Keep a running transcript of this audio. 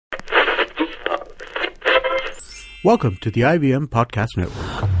Welcome to the IVM Podcast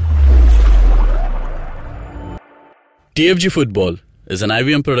Network. TFG Football is an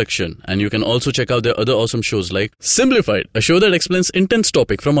IVM production, and you can also check out their other awesome shows like Simplified, a show that explains intense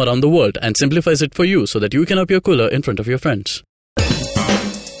topic from around the world and simplifies it for you so that you can appear cooler in front of your friends.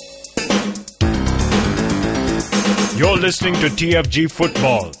 You're listening to TFG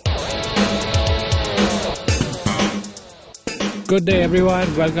Football. Good day,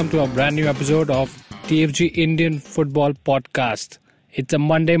 everyone. Welcome to a brand new episode of TFG Indian Football Podcast. It's a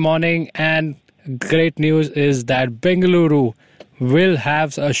Monday morning, and great news is that Bengaluru will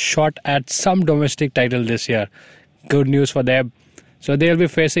have a shot at some domestic title this year. Good news for them. So they'll be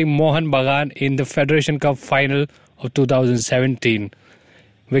facing Mohun Bagan in the Federation Cup final of 2017.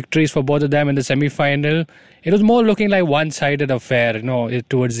 Victories for both of them in the semi-final. It was more looking like one-sided affair,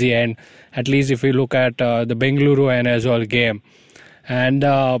 towards the end. At least if we look at the Bengaluru and Aizawl game. And,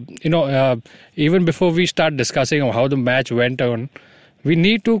 even before we start discussing how the match went on, we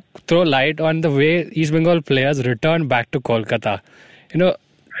need to throw light on the way East Bengal players returned back to Kolkata.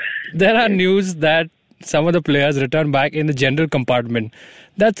 There are news that some of the players return back in the general compartment.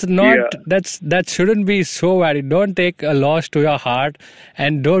 That shouldn't be so bad. Don't take a loss to your heart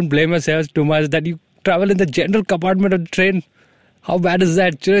and don't blame yourselves too much that you travel in the general compartment of the train. How bad is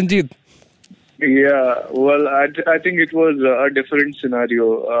that, Chiranjeev? Yeah, well, I think it was a different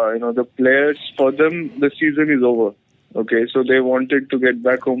scenario. The players, for them, the season is over. Okay, so they wanted to get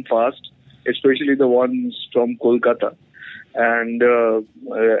back home fast, especially the ones from Kolkata. And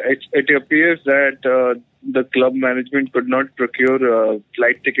it appears that the club management could not procure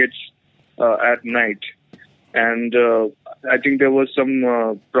flight tickets at night. And I think there was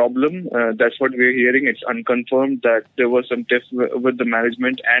some problem. That's what we're hearing. It's unconfirmed that there was some tiff with the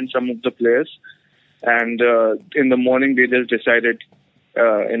management and some of the players. And in the morning, they just decided,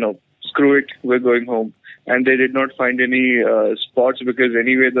 screw it, we're going home. And they did not find any spots because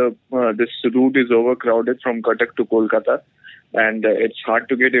anyway, this route is overcrowded from Cuttack to Kolkata. And it's hard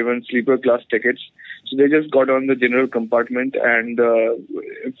to get even sleeper class tickets. So they just got on the general compartment, and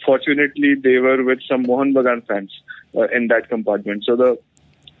fortunately they were with some Mohun Bagan fans in that compartment. So the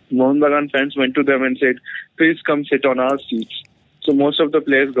Mohun Bagan fans went to them and said, please come sit on our seats. So most of the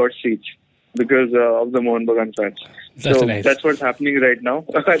players got seats because of the Mohun Bagan fans. That's what's happening right now.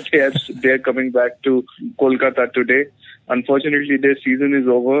 They're coming back to Kolkata today. Unfortunately, their season is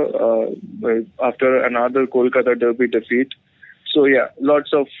over after another Kolkata derby defeat. So, yeah,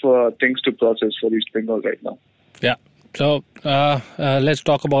 lots of things to process for East Bengal right now. Yeah. So, let's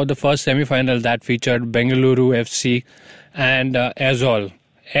talk about the first semi-final that featured Bengaluru FC and Aizawl.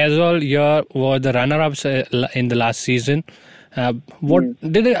 Aizawl here were the runner-ups in the last season. I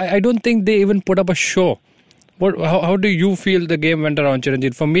don't think they even put up a show. How do you feel the game went around,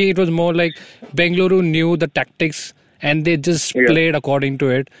 Chiranjeev? For me, it was more like Bengaluru knew the tactics and they just played according to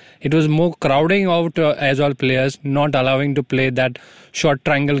it. It was more crowding out Aizawl players, not allowing to play that short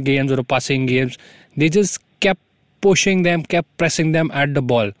triangle games or passing games. They just kept pushing them, kept pressing them at the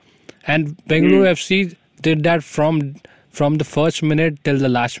ball. And Bengaluru FC did that from the first minute till the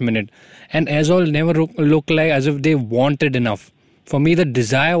last minute. And Aizawl never looked like as if they wanted enough. For me, the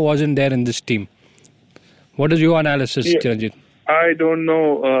desire wasn't there in this team. What is your analysis, Chiranjeev? I don't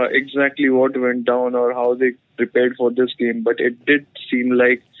know exactly what went down or how they prepared for this game, but it did seem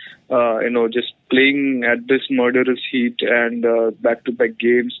like, just playing at this murderous heat and back-to-back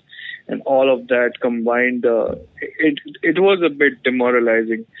games and all of that combined, it was a bit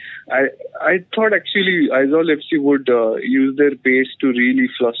demoralizing. I thought actually Aizawl FC would use their pace to really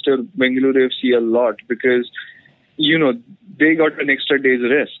fluster Bengaluru FC a lot because, they got an extra day's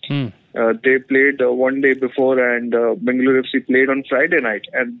rest. They played one day before and Bengaluru FC played on Friday night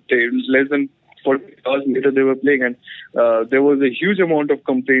and less than 40 hours later they were playing and there was a huge amount of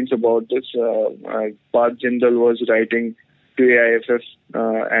complaints about this. Parth Jindal was writing to AIFF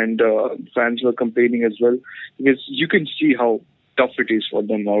and fans were complaining as well because you can see how tough it is for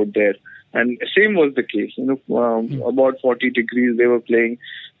them out there. And same was the case, about 40 degrees they were playing.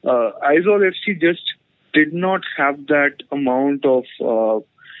 Aizawl FC just did not have that amount of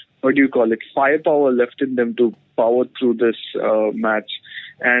firepower left in them to power through this match.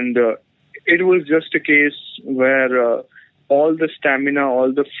 And it was just a case where all the stamina,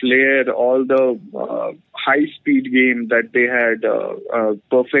 all the flair, all the high-speed game that they had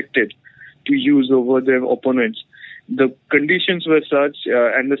perfected to use over their opponents, the conditions were such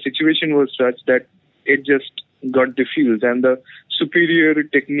and the situation was such that it just got diffused. And the superior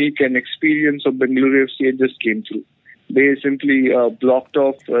technique and experience of Bengaluru FC just came through. They simply blocked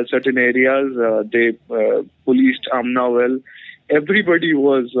off certain areas. They policed Amna well. Everybody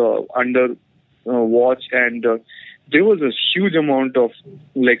was under watch, and there was a huge amount of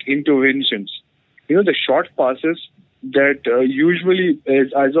like interventions. The short passes that usually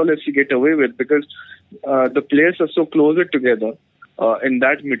Aizawl FC get away with because the players are so closer together in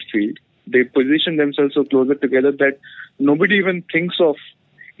that midfield. They position themselves so closer together that nobody even thinks of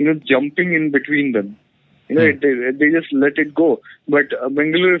jumping in between them. They just let it go. But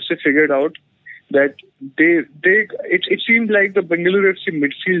Bengaluru FC figured out that it seemed like the Bengaluru FC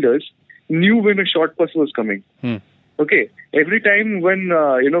midfielders knew when a short pass was coming. Okay, every time when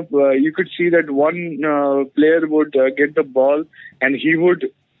you could see that one player would get the ball and he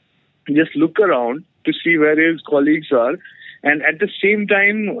would just look around to see where his colleagues are, and at the same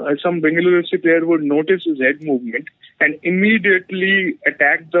time some Bengaluru FC player would notice his head movement and immediately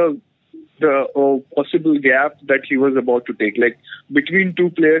attack the possible gap that he was about to take. Like between two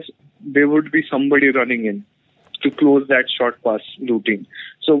players, there would be somebody running in to close that short pass routine.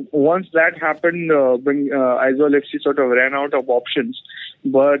 So once that happened, Aizawl FC sort of ran out of options.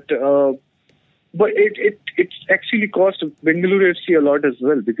 But it actually cost Bengaluru FC a lot as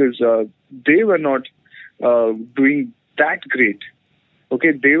well because they were not doing that great.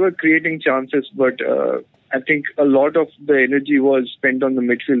 Okay, they were creating chances, but I think a lot of the energy was spent on the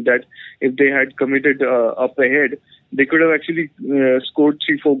midfield that if they had committed up ahead, they could have actually scored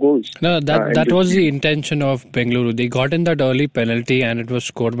 3-4 goals. No, that was the intention of Bengaluru. They got in that early penalty and it was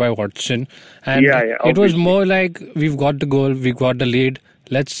scored by Watson. And it was more like, we've got the goal, we've got the lead,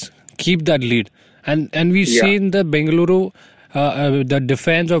 let's keep that lead. And we've seen the Bengaluru, the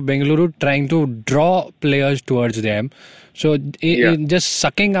defense of Bengaluru trying to draw players towards them. So just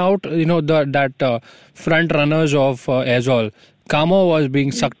sucking out, that front runners of Aizawl. Kamo was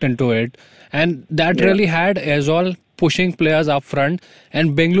being sucked into it. And that really had Aizawl pushing players up front.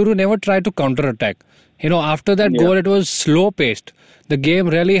 And Bengaluru never tried to counter-attack. After that goal, it was slow-paced. The game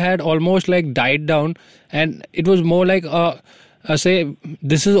really had almost like died down. And it was more like, say,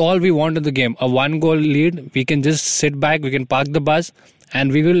 this is all we want in the game. A 1-goal lead. We can just sit back, we can park the bus.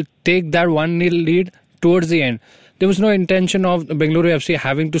 And we will take that 1-0 lead towards the end. There was no intention of Bengaluru FC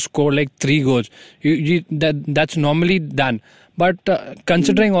having to score like 3 goals. That's normally done. But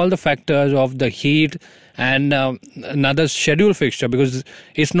considering all the factors of the heat and another schedule fixture, because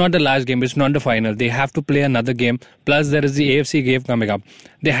it's not the last game, it's not the final. They have to play another game. Plus, there is the AFC game coming up.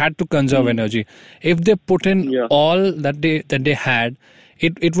 They had to conserve energy. If they put in all that they had,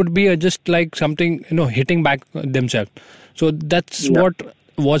 it would be just like something hitting back themselves. So that's what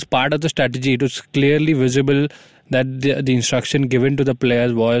was part of the strategy. It was clearly visible that the instruction given to the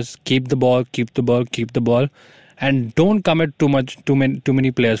players was keep the ball, keep the ball, keep the ball, and don't commit too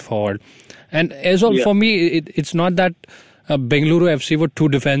many players forward. And as well, for me, it's not that Bengaluru FC were too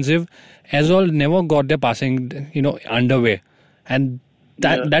defensive. Aizawl never got their passing, underway, and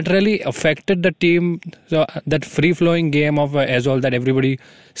that really affected the team. So that free-flowing game of Aizawl that everybody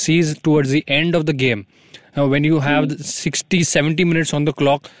sees towards the end of the game, when you have 60, 70 minutes on the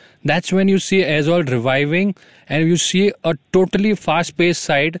clock, that's when you see Aizawl reviving, and you see a totally fast-paced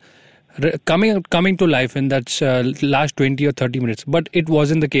side coming to life in that last 20 or 30 minutes. But it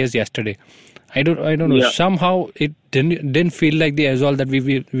wasn't the case yesterday. I don't know. Somehow it didn't feel like the Aizawl that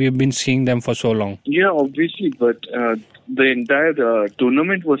we've been seeing them for so long. Yeah, obviously, but the entire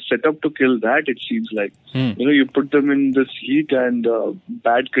tournament was set up to kill that. It seems like you put them in this heat and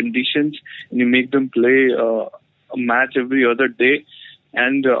bad conditions, and you make them play a match every other day.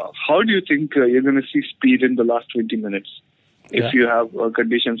 And how do you think you're going to see speed in the last 20 minutes if you have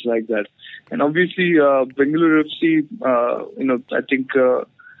conditions like that? And obviously, Bengaluru FC, I think,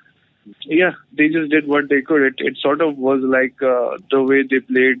 they just did what they could. It sort of was like the way they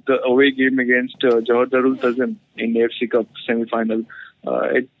played the away game against Johor Darul Tazim in the AFC Cup semi-final.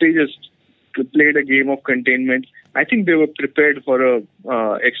 They just played a game of containment. I think they were prepared for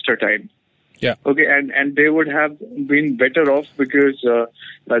a extra time. Yeah. Okay, and they would have been better off because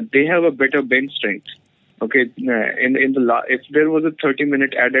they have a better bench strength. Okay, if there was a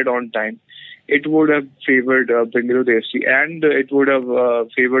 30-minute added on time, it would have favored Bengaluru FC, and it would have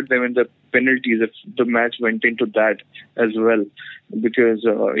favored them in the penalties if the match went into that as well. Because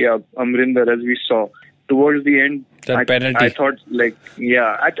Amrinder, as we saw towards the end, I thought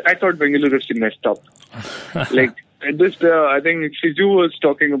I thought Bengaluru FC messed up. Like this, I think Shiju was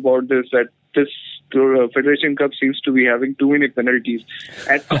talking about this that this Federation Cup seems to be having too many penalties,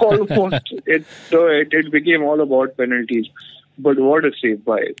 and almost it became all about penalties. But what a save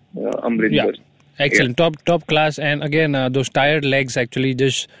by Amrinder. Yeah. Excellent, top class, and again those tired legs actually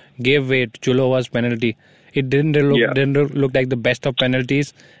just gave way to Chulova's penalty. It didn't look like the best of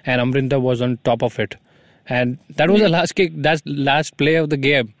penalties, and Amrinder was on top of it. And that was the last kick, that's last play of the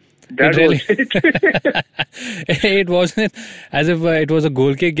game. That really, was it. it wasn't as if it was a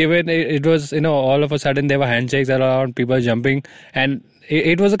goal kick given. It was, all of a sudden there were handshakes around, people jumping, and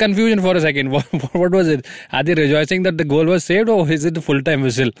it was a confusion for a second. What was it? Are they rejoicing that the goal was saved, or is it a full-time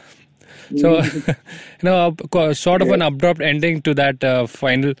whistle? So, sort of an abrupt ending to that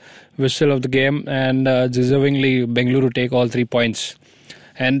final whistle of the game, and deservingly, Bengaluru take all 3 points.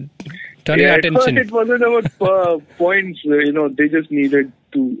 And turning our attention. It wasn't about points. They just needed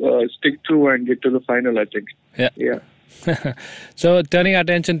to stick through and get to the final, I think. Yeah. So, turning our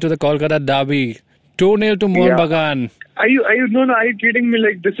attention to the Kolkata derby, 2-0 to Mohun Bagan. Are you kidding me?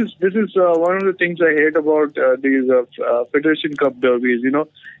 Like, this is one of the things I hate about these Federation Cup derbies.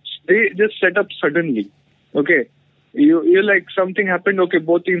 They just set up suddenly. Okay, you're like, something happened. Okay,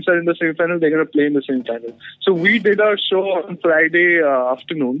 both teams are in the semi-final. They're gonna play in the semi-final. So we did our show on Friday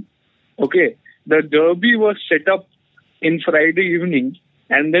afternoon. Okay, the derby was set up in Friday evening,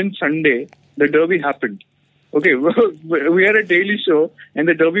 and then Sunday the derby happened. Okay, we had a daily show, and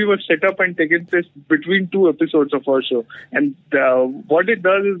the derby was set up and taken place between 2 episodes of our show. And what it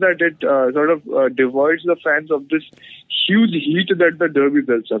does is that it sort of devoids the fans of this huge heat that the derby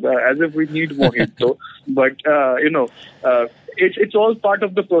builds up, as if we need more heat, though. But, it's all part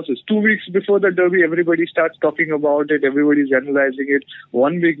of the process. 2 weeks before the derby, everybody starts talking about it. Everybody's analyzing it.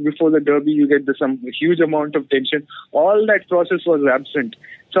 1 week before the derby, you get some huge amount of tension. All that process was absent.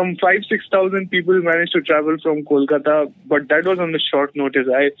 Some 5,000-6,000 people managed to travel from Kolkata, but that was on a short notice.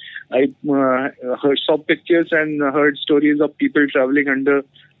 I saw pictures and heard stories of people traveling under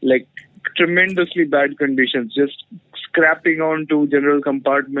like tremendously bad conditions, just scrapping onto general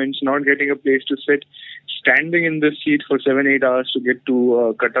compartments, not getting a place to sit, standing in the seat for 7-8 hours to get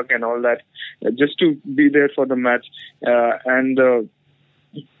to Cuttack and all that, just to be there for the match. Oh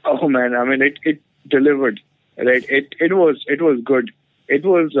man, I mean, it delivered, right? It was good. It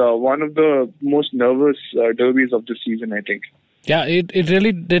was one of the most nervous derbies of the season, I think. Yeah, it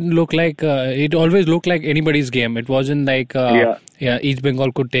really didn't look like, it always looked like anybody's game. It wasn't like, East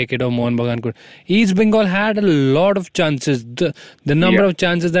Bengal could take it or Mohun Bagan could. East Bengal had a lot of chances. The number of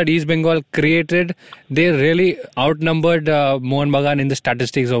chances that East Bengal created, they really outnumbered Mohun Bagan in the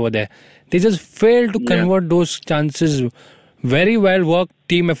statistics over there. They just failed to convert those chances. Very well worked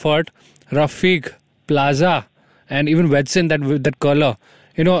team effort. Rafiq, Plaza, and even Wedson, that curler.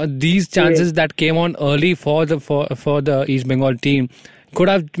 These chances that came on early for the East Bengal team could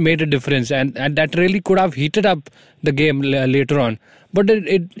have made a difference, and that really could have heated up the game later on. But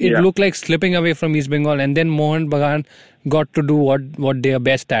it looked like slipping away from East Bengal, and then Mohun Bagan got to do what they are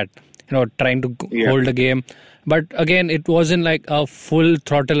best at, trying to hold the game. But again, it wasn't like a full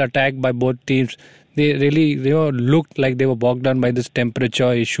throttle attack by both teams. They really looked like they were bogged down by this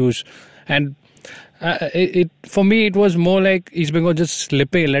temperature issues, and for me, it was more like East Bengal just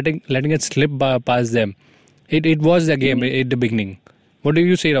slipping, letting it slip past them. It was the game at the beginning. What do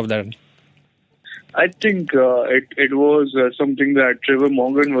you say of that? I think it was something that Trevor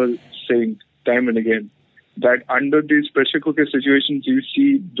Morgan was saying time and again, that under these pressure cooker situations, you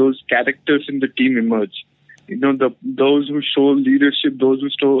see those characters in the team emerge. Those who show leadership, those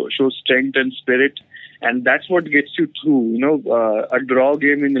who show strength and spirit, and that's what gets you through. A draw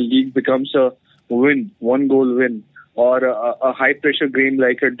game in the league becomes a win, 1-goal win, or a high-pressure game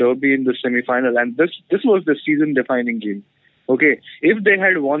like a derby in the semi-final. And this was the season-defining game. Okay, if they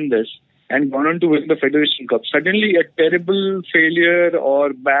had won this and gone on to win the Federation Cup, suddenly a terrible failure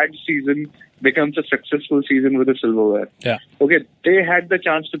or bad season becomes a successful season with a silverware. Yeah. Okay, they had the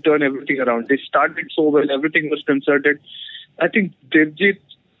chance to turn everything around. They started so well, everything was concerted. I think Devjit,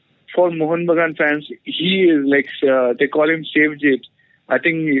 for Mohun Bagan fans, he is like, they call him Savejit. I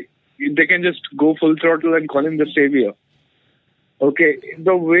think they can just go full throttle and call him the savior. Okay,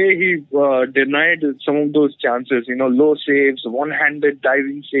 the way he denied some of those chances, low saves, one-handed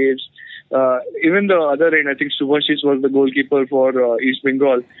diving saves. Even the other end, I think Subhashis was the goalkeeper for East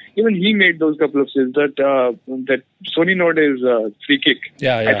Bengal. Even he made those couple of saves. That Sony Norde's free kick.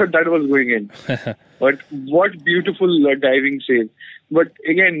 I thought that was going in. But what beautiful diving save. But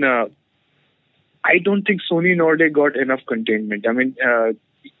again, I don't think Sony Norde got enough containment. I mean,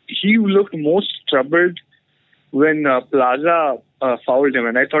 he looked most troubled when Plaza fouled him,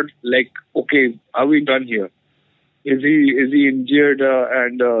 and I thought, like, okay, are we done here? Is he injured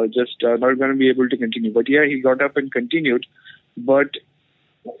and just not going to be able to continue? But yeah, he got up and continued. But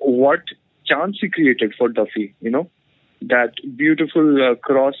what chance he created for Duffy, that beautiful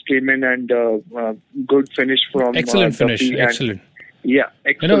cross came in and good finish from excellent finish, Duffy. Excellent. Yeah,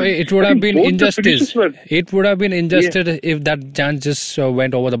 excellent. It would have been injustice. It would have been injustice if that chance just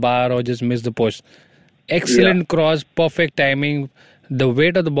went over the bar or just missed the post. Excellent cross, perfect timing. the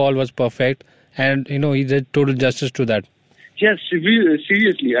weight of the ball was perfect, and he did total justice to that. Yes,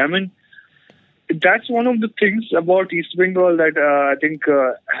 seriously. I mean, that's one of the things about East Bengal that I think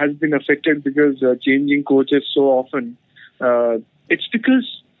has been affected because changing coaches so often. It's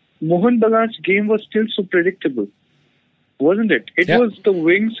because Mohan Bagan's game was still so predictable, wasn't it? It was the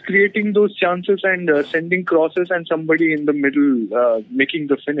wings creating those chances and sending crosses and somebody in the middle making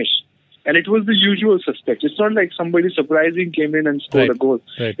the finish. And it was the usual suspect. It's not like somebody surprising came in and scored a goal.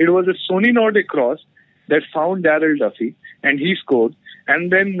 Right. It was a Sony Nordic cross that found Daryl Duffy, and he scored.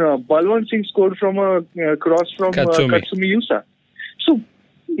 And then Balwant Singh scored from a cross from Katsumi Yusa. So,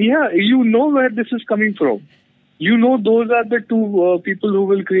 you know where this is coming from. You know those are the two people who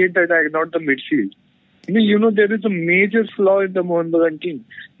will create the attack, not the midfield. You know there is a major flaw in the Mohan Bagan team.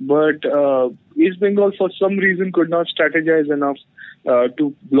 But East Bengal, for some reason, could not strategize enough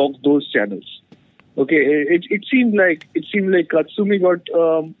to block those channels. Okay, it seemed like Katsumi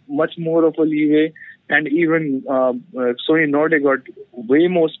got much more of a leeway, and even Sony Nordic got way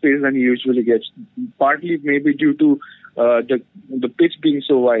more space than he usually gets. Partly maybe due to the pitch being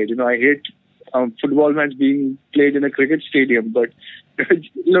so wide. I hate football match being played in a cricket stadium, but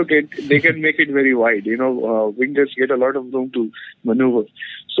look, they can make it very wide. Wingers get a lot of room to maneuver.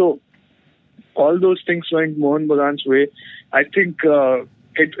 So all those things went Mohan Bagan's way. I think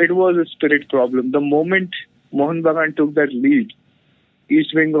it was a spirit problem. The moment Mohan Bagan took that lead,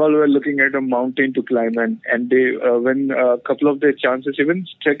 East Bengal were looking at a mountain to climb, and they when a couple of their chances, even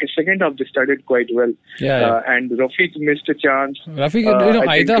second half, they started quite well. And Rafiq missed a chance. Rafiq,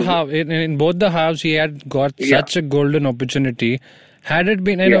 either half, in both the halves, he had got such a golden opportunity. Had it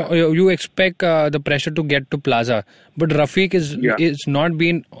been, you expect the pressure to get to Plaza, but Rafiq is not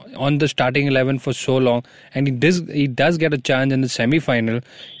been on the starting 11 for so long, and he does get a chance in the semi-final.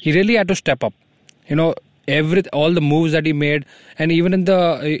 He really had to step up. All the moves that he made, and even in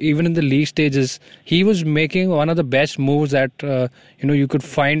the league stages, he was making one of the best moves that you could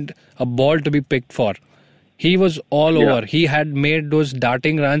find a ball to be picked for. He was all over. He had made those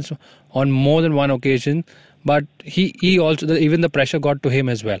darting runs on more than one occasion, but he also, even the pressure got to him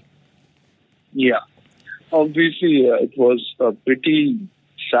as well. Yeah, obviously it was pretty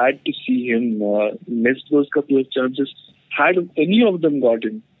sad to see him miss those couple of chances. Had any of them got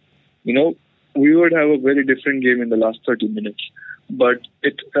in, we would have a very different game in the last 30 minutes. But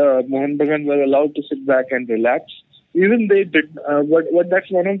Mohan Bagan were allowed to sit back and relax. Even they did. But that's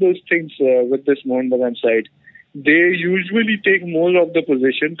one of those things with this Mohan Bagan side. They usually take more of the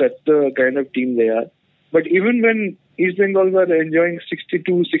possession. That's the kind of team they are. But even when East Bengal were enjoying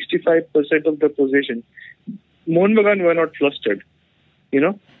 62-65% of the possession, Mohan Bagan were not flustered.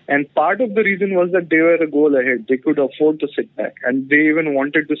 And part of the reason was that they were a goal ahead. They could afford to sit back, and they even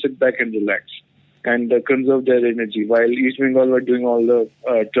wanted to sit back and relax and conserve their energy, while East Bengal were doing all the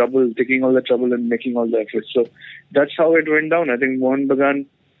trouble, taking all the trouble and making all the efforts. So that's how it went down. I think Mohan Bagan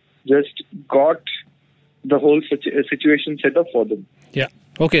just got the whole situation set up for them. Yeah.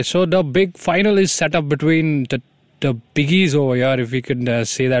 Okay, so the big final is set up between the biggies over here, if we could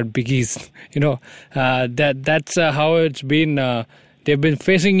say that, biggies. That's how it's been. They've been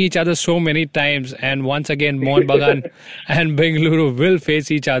facing each other so many times, and once again, Mohan Bagan and Bengaluru will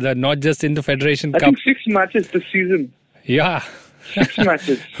face each other, not just in the Federation Cup. I think 6 matches this season. Yeah. 6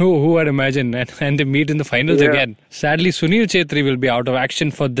 matches. Who would imagine? And they meet in the finals again. Sadly, Sunil Chhetri will be out of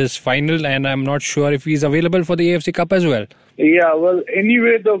action for this final, and I'm not sure if he's available for the AFC Cup as well. Yeah, well,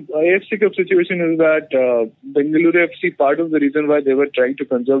 anyway, the AFC Cup situation is that Bengaluru FC, part of the reason why they were trying to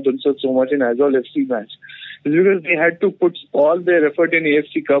conserve themselves so much in Aizawl FC match is because they had to put all their effort in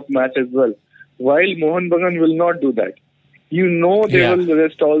AFC Cup match as well, while Mohan Bagan will not do that. They will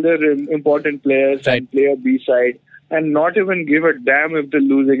rest all their important players and play a B-side and not even give a damn if they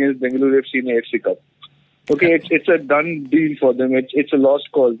lose against Bengaluru FC in AFC Cup. Okay, it's a done deal for them. It's a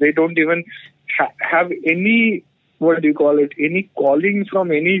lost cause. They don't even have any, any calling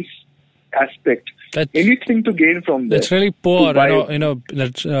from any aspect. Anything to gain from there. It's really poor.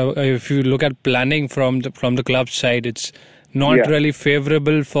 If you look at planning from the club side, it's not really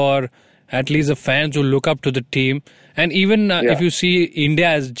favourable for at least the fans who look up to the team. And even if you see India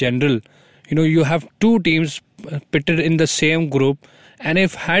as general, you have two teams pitted in the same group. And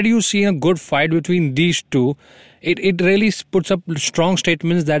had you seen a good fight between these two, it really puts up strong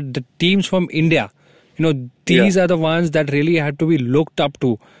statements that the teams from India, these are the ones that really have to be looked up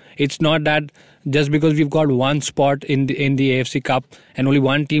to. It's not that just because we've got one spot in the AFC Cup and only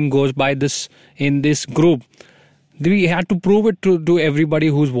one team goes by this in this group. We had to prove it to everybody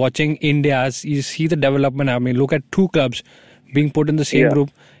who's watching India. You see the development. I mean, look at two clubs being put in the same group.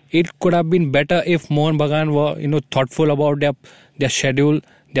 it could have been better if Mohan Bagan were, thoughtful about their schedule,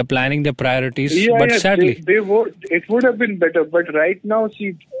 their planning, their priorities. But sadly, it would have been better. But right now,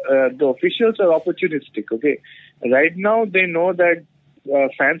 see, the officials are opportunistic. Okay, right now they know that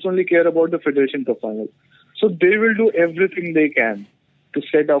fans only care about the Federation Cup final, so they will do everything they can to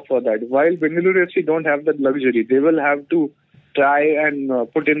set up for that. While Bengaluru FC don't have that luxury, they will have to try and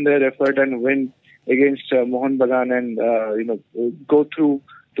put in their effort and win against Mohan Bagan and go through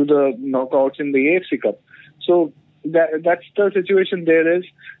to the knockouts in the AFC Cup. So that's the situation there is.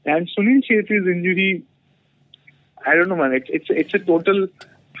 And Sunil Chhetri's injury, I don't know, man. It's a total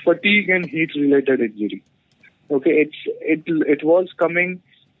fatigue and heat related injury. Okay, it was coming.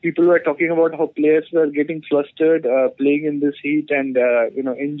 People were talking about how players were getting flustered playing in this heat, and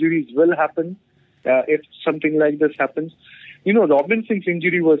injuries will happen if something like this happens. Robinson's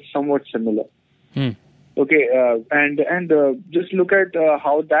injury was somewhat similar. Okay, and just look at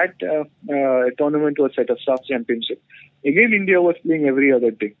how that tournament was set up, SAF Championship. Again, India was playing every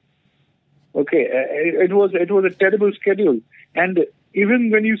other day. Okay, it was a terrible schedule, and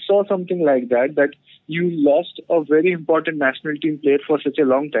even when you saw something like that you lost a very important national team player for such a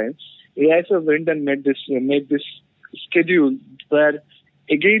long time, AIFF went and made this schedule where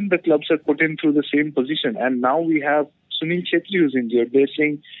again the clubs are put in through the same position, and now we have Sunil Chhetri who's injured. They're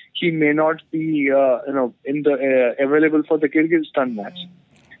saying he may not be available for the Kyrgyzstan match.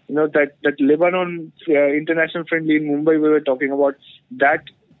 That Lebanon international friendly in Mumbai we were talking about, that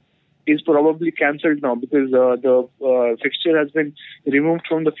is probably cancelled now because the fixture has been removed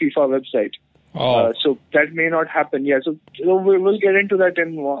from the FIFA website. So that may not happen. Yeah, so we'll get into that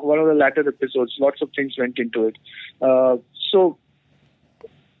in one of the latter episodes. Lots of things went into it. So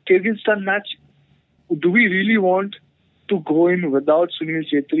Kyrgyzstan match, do we really want to go in without Sunil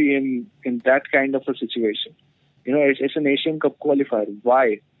Chhetri in that kind of a situation? It's an Asian Cup qualifier.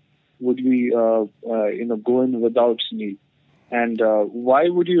 Why would we go in without Sunil? And why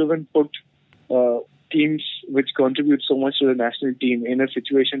would you even put teams which contribute so much to the national team in a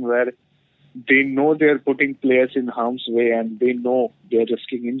situation where they know they're putting players in harm's way and they know they're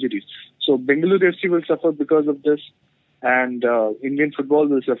risking injuries? So Bengaluru FC will suffer because of this, and Indian football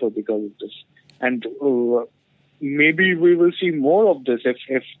will suffer because of this. And maybe we will see more of this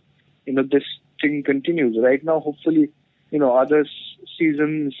if this thing continues. Right now, hopefully, other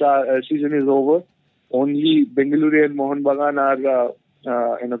season is over. Only Bengaluru and Mohan Bagan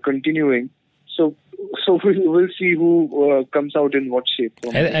are continuing. So we'll see who comes out in what shape.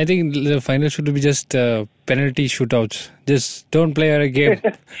 I think the final should be just penalty shootouts. Just don't play a game.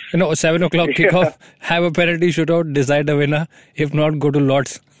 7 o'clock kickoff, have a penalty shootout, decide a winner. If not, go to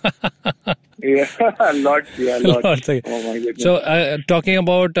Lords. Lords. Lords. Oh my goodness. So talking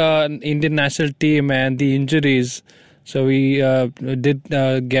about Indian national team and the injuries, so we did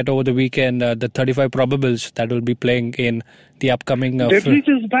get over the weekend the 35 probables that will be playing in the upcoming... Devjit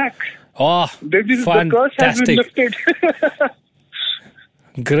is back. Oh, fantastic. The curse has been lifted.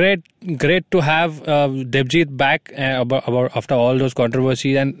 Great to have Devjit back after all those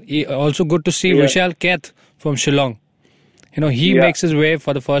controversies, and also good to see Vishal Keth from Shillong. He makes his way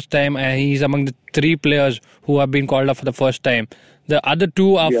for the first time, and he's among the 3 players who have been called up for the first time. The other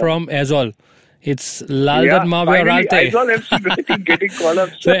 2 are from Aizawl. It's Laldan Mavia Ralte. Aizawl FC getting called up.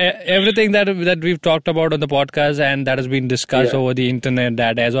 So everything that we've talked about on the podcast and that has been discussed over the internet,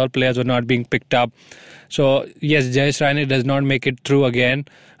 that Aizawl players were not being picked up. So yes, Jayesh Raine does not make it through again.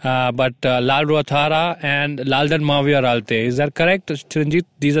 But Lal Ruathara and Laldan Mavia Ralte. Is that correct, Chiranjit?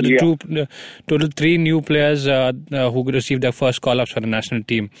 These are the total 3 new players who received their first call-ups for the national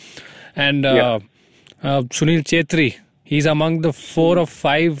team. And Sunil Chhetri, he's among the 4 or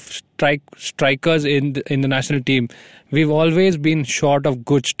 5 strikers in the national team. We've always been short of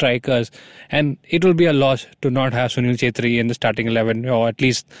good strikers, and it will be a loss to not have Sunil Chhetri in the starting 11, or at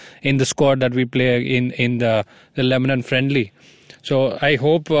least in the squad that we play in the Lebanon friendly. So I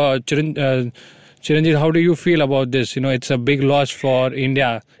hope, Chiranjit, how do you feel about this? It's a big loss for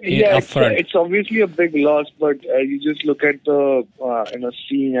India up front. It's obviously a big loss, but you just look at the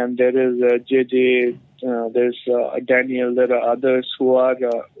scene, and there is JJ, there's Daniel, there are others who are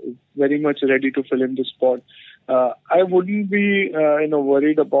very much ready to fill in the spot. I wouldn't be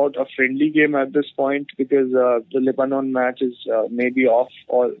worried about a friendly game at this point because the Lebanon match is maybe off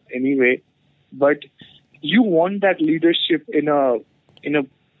or anyway. But you want that leadership in a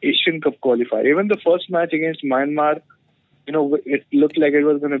Asian Cup qualifier. Even the first match against Myanmar, it looked like it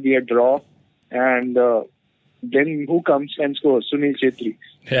was going to be a draw, and then who comes and scores? Sunil Chhetri.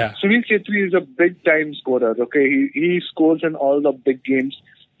 Yeah. Sunil Chhetri is a big time scorer. Okay, he scores in all the big games.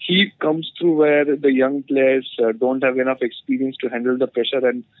 he comes through where the young players don't have enough experience to handle the pressure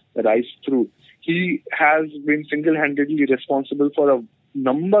and rise through. He has been single-handedly responsible for a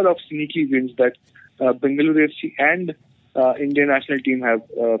number of sneaky wins that Bengaluru FC and Indian national team have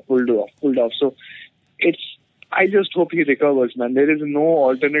pulled off. So I just hope he recovers, man. There is no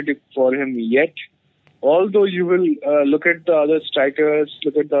alternative for him yet. Although you will look at the other strikers,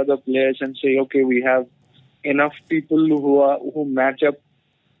 look at the other players and say, okay, we have enough people who match up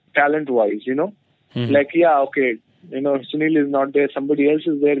talent-wise, Like, yeah, okay, Sunil is not there, somebody else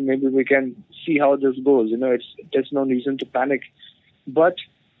is there, maybe we can see how this goes. There's no reason to panic. But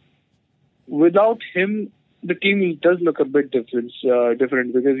without him, the team does look a bit different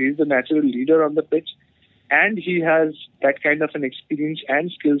because he's the natural leader on the pitch and he has that kind of an experience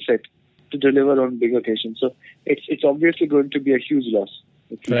and skill set to deliver on big occasions. So it's obviously going to be a huge loss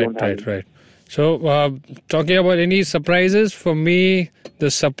if you don't have him. Right. So, talking about any surprises, for me,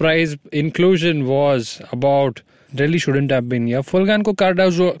 the surprise inclusion was about really shouldn't have been here. Fulgencio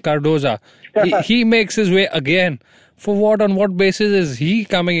Cardoza, he makes his way again. For what? On what basis is he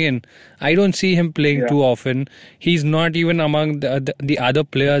coming in? I don't see him playing too often. He's not even among the other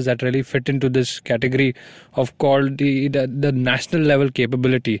players that really fit into this category of called the national level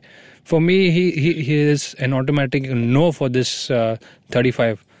capability. For me, he is an automatic no for this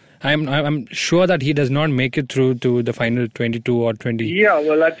 35. I'm sure that he does not make it through to the final 22 or 20. Yeah,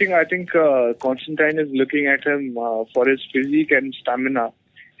 well, I think Constantine is looking at him for his physique and stamina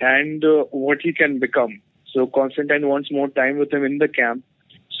and what he can become. So Constantine wants more time with him in the camp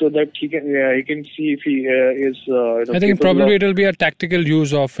so that he can see if he is. I think probably it will be a tactical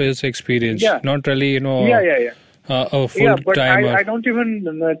use of his experience, not really a full but time. I don't even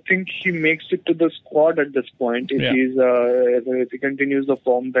think he makes it to the squad at this point if he continues the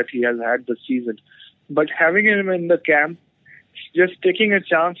form that he has had this season. But having him in the camp, just taking a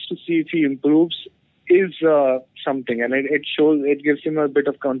chance to see if he improves is something, and it gives him a bit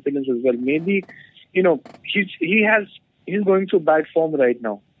of confidence as well. Maybe he's going through bad form right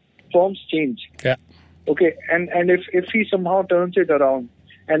now. Forms change. Yeah. Okay, and if he somehow turns it around,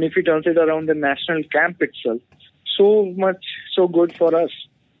 and if he turns it around the national camp itself, so good for us.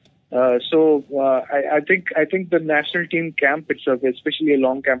 I think the national team camp itself, especially a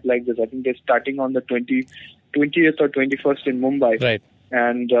long camp like this, I think they're starting on the 20th or 21st in Mumbai, right?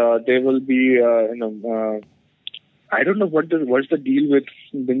 And they will be, I don't know what's the deal with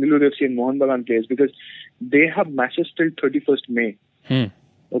Bengaluru FC and Mohan Bagan players because they have matches till 31st May.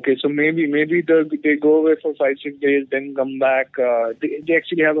 Okay, so maybe they go away for 5-6 days, then come back. They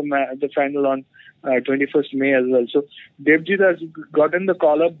actually have the final on 21st May as well. So Devjit has gotten the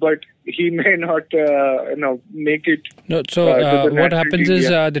call up, but he may not make it. No. So what happens is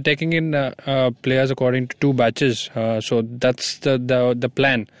they're taking in players according to 2 batches. So that's the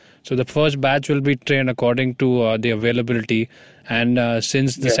plan. So the first batch will be trained according to the availability, and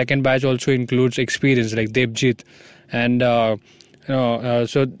since the second batch also includes experience like Devjit, and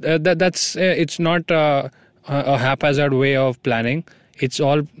so that's it's not a haphazard way of planning. It's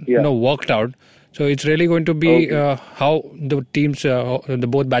all worked out. So it's really going to be how the teams, the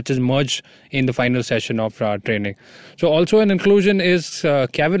both batches merge in the final session of training. So also an inclusion is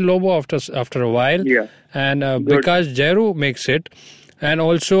Kevin Lobo after a while, and Vikas Jairu makes it. And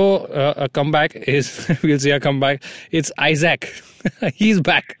also a comeback is, we'll see a comeback, it's Isaac. He's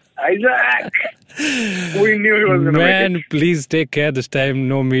back. Isaac! We knew he was going to make it. Man, please take care this time.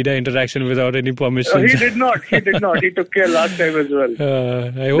 No media interaction without any permission. He did not. He took care last time as well.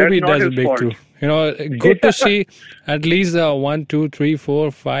 I hope he does break through. Good to see at least 1, 2, 3,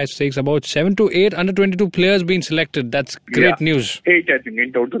 4, 5, 6, about 7 to 8 under 22 players being selected. That's great news. 8, I think,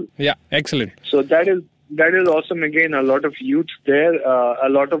 in total. Yeah, excellent. So that is awesome. Again, a lot of youth there. A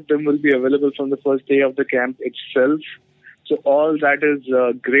lot of them will be available from the first day of the camp itself. So all that is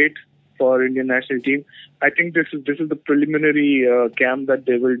great for Indian national team. I think this is the preliminary camp that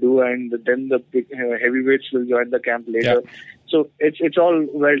they will do, and then the big heavyweights will join the camp later. Yeah. So it's all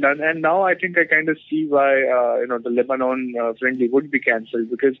well done. And now I think I kind of see why the Lebanon friendly would be cancelled,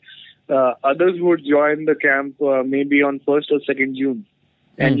 because others would join the camp maybe on 1st or 2nd June.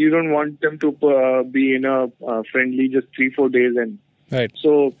 And you don't want them to be in a friendly just 3-4 days in. Right.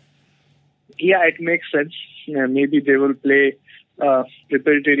 So, yeah, it makes sense. Maybe they will play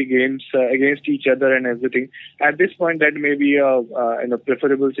preparatory games against each other and everything. At this point, that may be a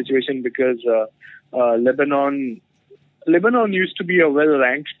preferable situation, because Lebanon used to be a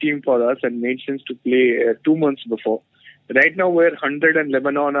well-ranked team for us and made sense to play 2 months before. Right now, we're 100 and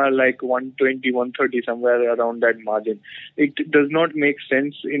Lebanon are like 120, 130, somewhere around that margin. It does not make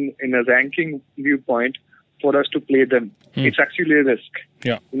sense in a ranking viewpoint for us to play them. It's actually a risk.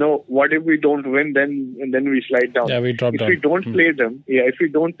 Yeah. What if we don't win, then we slide down. Yeah, we drop down. If we don't play them, if we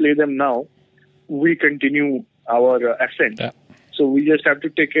don't play them now, we continue our ascent. Yeah. So we just have to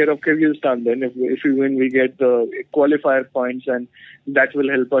take care of Kyrgyzstan. Then if we win, we get the qualifier points, and that will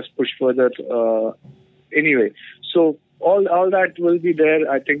help us push further. Anyway, so all that will be there.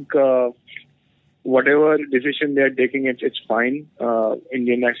 I think whatever decision they are taking, it's fine.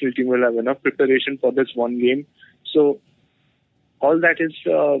 Indian national team will have enough preparation for this one game. So all that is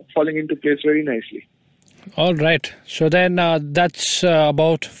falling into place very nicely. All right. So then that's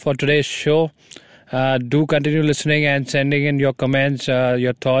about for today's show. Do continue listening and sending in your comments,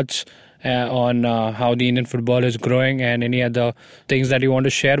 your thoughts on how the Indian football is growing and any other things that you want to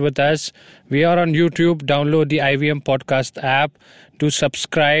share with us. We are on YouTube. Download the IVM Podcast app. Do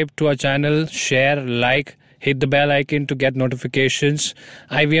subscribe to our channel, share, like, hit the bell icon to get notifications.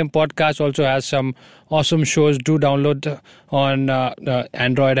 IVM Podcast also has some awesome shows. Do download on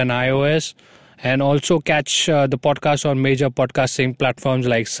Android and iOS. And also catch the podcast on major podcasting platforms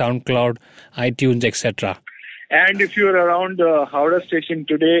like SoundCloud, iTunes, etc. And if you're around Howrah station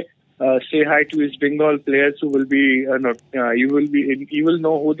today, say hi to East Bengal players who will be. You will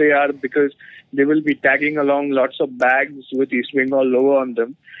know who they are because they will be tagging along lots of bags with East Bengal logo on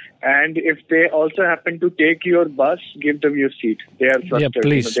them. And if they also happen to take your bus, give them your seat. They are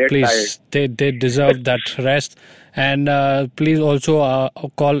frustrated. Yeah, please. Tired. They deserve that rest. And please also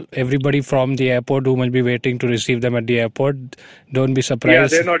call everybody from the airport who must be waiting to receive them at the airport. Don't be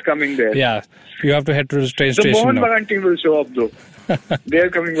surprised. Yeah, they're not coming there. Yeah, you have to head to the train the station Mohan now. Bagan team will show up though. They're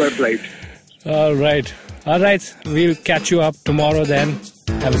coming by flight. All right. We'll catch you up tomorrow then.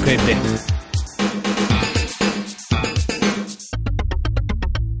 Have a great day.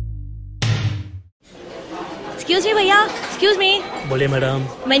 Excuse me भैया, excuse me, बोलिए madam.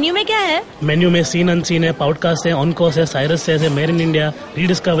 Menu में क्या है? Menu में scene unseen है, podcast है, on course है, Cyrus है, made in India,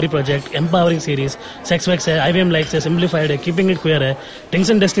 rediscovery project, empowering series, sex wax है, IVM लाइक्स है, सिंप्लीफाइड है, कीपिंग इट क्वियर है, टिंग्स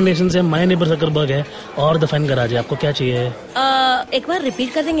एंड डेस्टिनेशंस है, माय नेबर सकरबर्ग है और द फैन गराज है। आपको क्या चाहिए? एक बार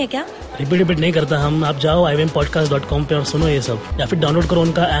रिपीट कर देंगे क्या? रिपीट नहीं करता हम। आप जाओ IVMpodcast.com पे और सुनो ये सब, या फिर डाउनलोड करो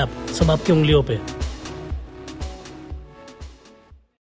उनका ऐप, सब आपकी उंगलियों पे।